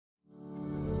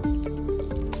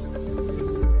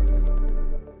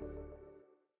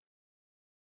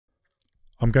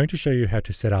I'm going to show you how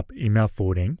to set up email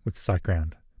forwarding with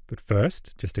SiteGround. But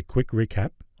first, just a quick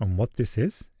recap on what this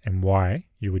is and why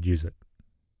you would use it.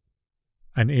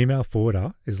 An email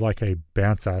forwarder is like a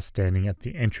bouncer standing at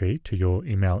the entry to your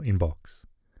email inbox.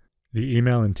 The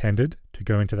email intended to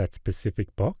go into that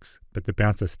specific box, but the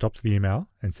bouncer stops the email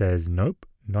and says, "Nope,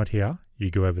 not here, you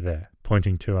go over there,"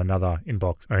 pointing to another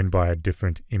inbox owned by a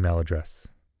different email address.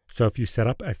 So if you set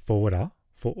up a forwarder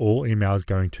for all emails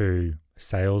going to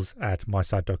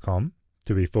sales@mysite.com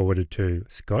to be forwarded to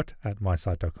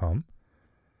scott@mysite.com,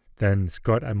 then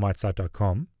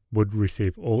scott@mysite.com would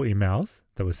receive all emails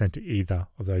that were sent to either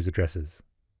of those addresses.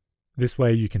 This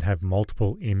way you can have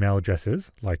multiple email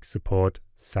addresses like support,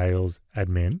 sales,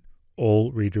 admin,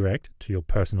 all redirect to your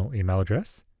personal email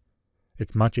address.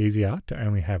 It's much easier to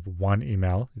only have one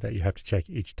email that you have to check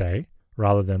each day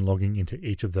rather than logging into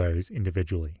each of those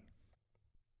individually.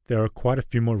 There are quite a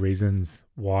few more reasons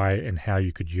why and how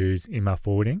you could use email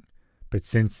forwarding, but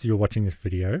since you're watching this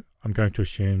video, I'm going to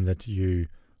assume that you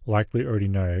likely already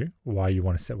know why you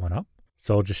want to set one up.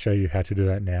 So I'll just show you how to do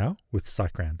that now with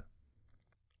SiteGround.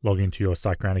 Log into your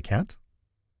SiteGround account.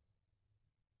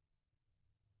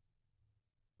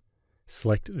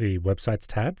 Select the Websites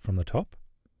tab from the top,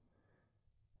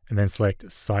 and then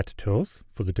select Site Tools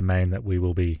for the domain that we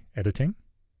will be editing.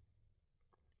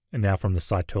 And now from the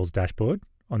Site Tools dashboard,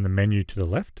 on the menu to the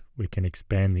left, we can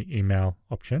expand the email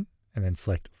option and then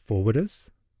select Forwarders.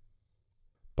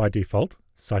 By default,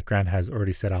 SiteGround has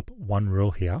already set up one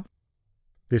rule here.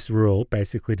 This rule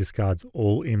basically discards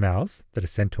all emails that are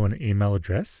sent to an email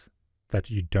address that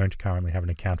you don't currently have an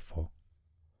account for.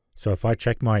 So if I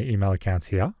check my email accounts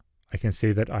here, I can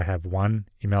see that I have one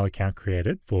email account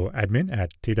created for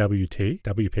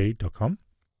admin@twtwp.com.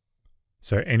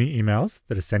 So any emails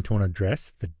that are sent to an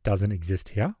address that doesn't exist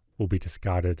here will be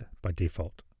discarded by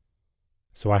default.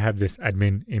 So I have this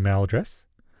admin email address.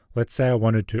 Let's say I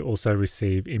wanted to also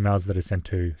receive emails that are sent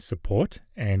to support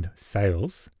and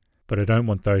sales, but I don't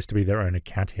want those to be their own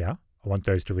account here. I want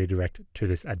those to redirect to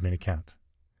this admin account.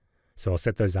 So I'll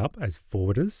set those up as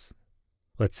forwarders.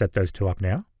 Let's set those two up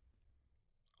now.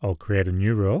 I'll create a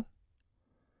new rule.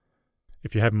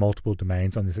 If you have multiple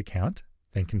domains on this account,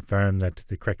 then confirm that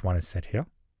the correct one is set here.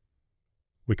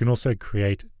 We can also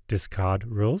create discard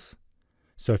rules.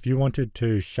 So if you wanted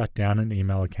to shut down an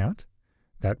email account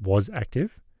that was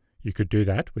active, you could do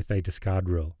that with a discard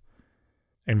rule.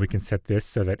 And we can set this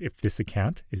so that if this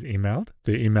account is emailed,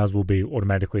 the emails will be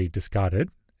automatically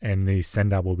discarded and the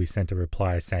sender will be sent a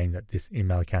reply saying that this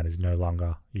email account is no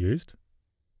longer used.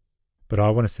 But I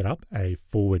want to set up a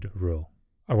forward rule.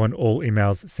 I want all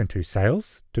emails sent to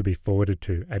sales to be forwarded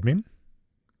to admin.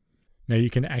 Now you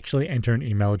can actually enter an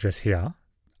email address here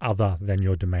other than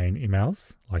your domain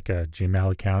emails, like a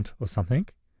Gmail account or something.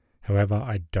 However,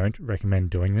 I don't recommend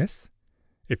doing this.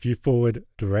 If you forward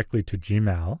directly to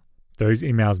Gmail, those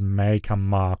emails may come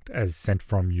marked as sent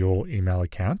from your email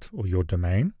account or your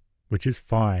domain, which is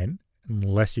fine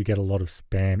unless you get a lot of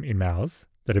spam emails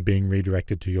that are being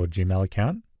redirected to your Gmail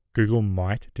account. Google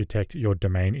might detect your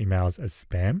domain emails as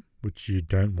spam, which you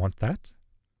don't want that.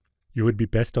 You would be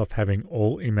best off having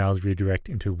all emails redirect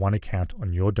into one account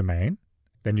on your domain.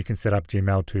 Then you can set up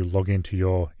Gmail to log into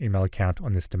your email account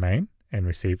on this domain and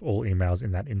receive all emails in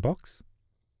that inbox.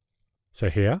 So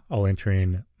here I'll enter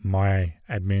in my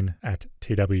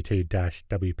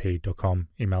admin@twt-wp.com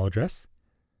email address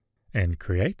and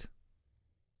create.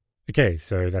 Okay,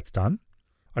 so that's done.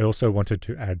 I also wanted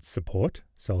to add support,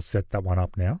 so I'll set that one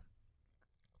up now.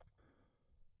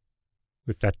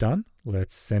 With that done,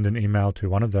 let's send an email to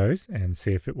one of those and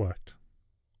see if it worked.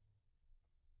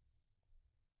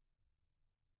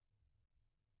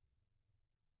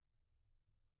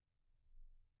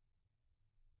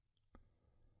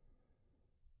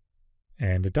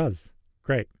 And it does.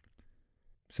 Great.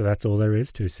 So that's all there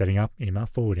is to setting up email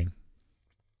forwarding.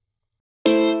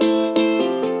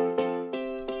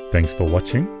 Thanks for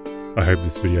watching. I hope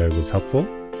this video was helpful.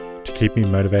 To keep me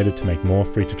motivated to make more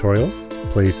free tutorials,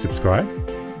 please subscribe,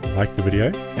 like the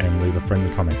video, and leave a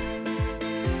friendly comment.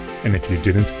 And if you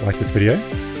didn't like this video,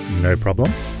 no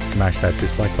problem. Smash that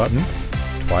dislike button,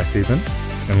 twice even,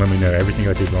 and let me know everything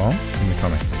I did wrong in the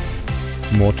comments.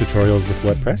 For more tutorials with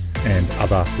WordPress and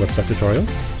other website tutorials,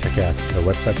 check out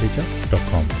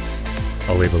thewebsiteteacher.com.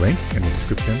 I'll leave a link in the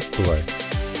description below.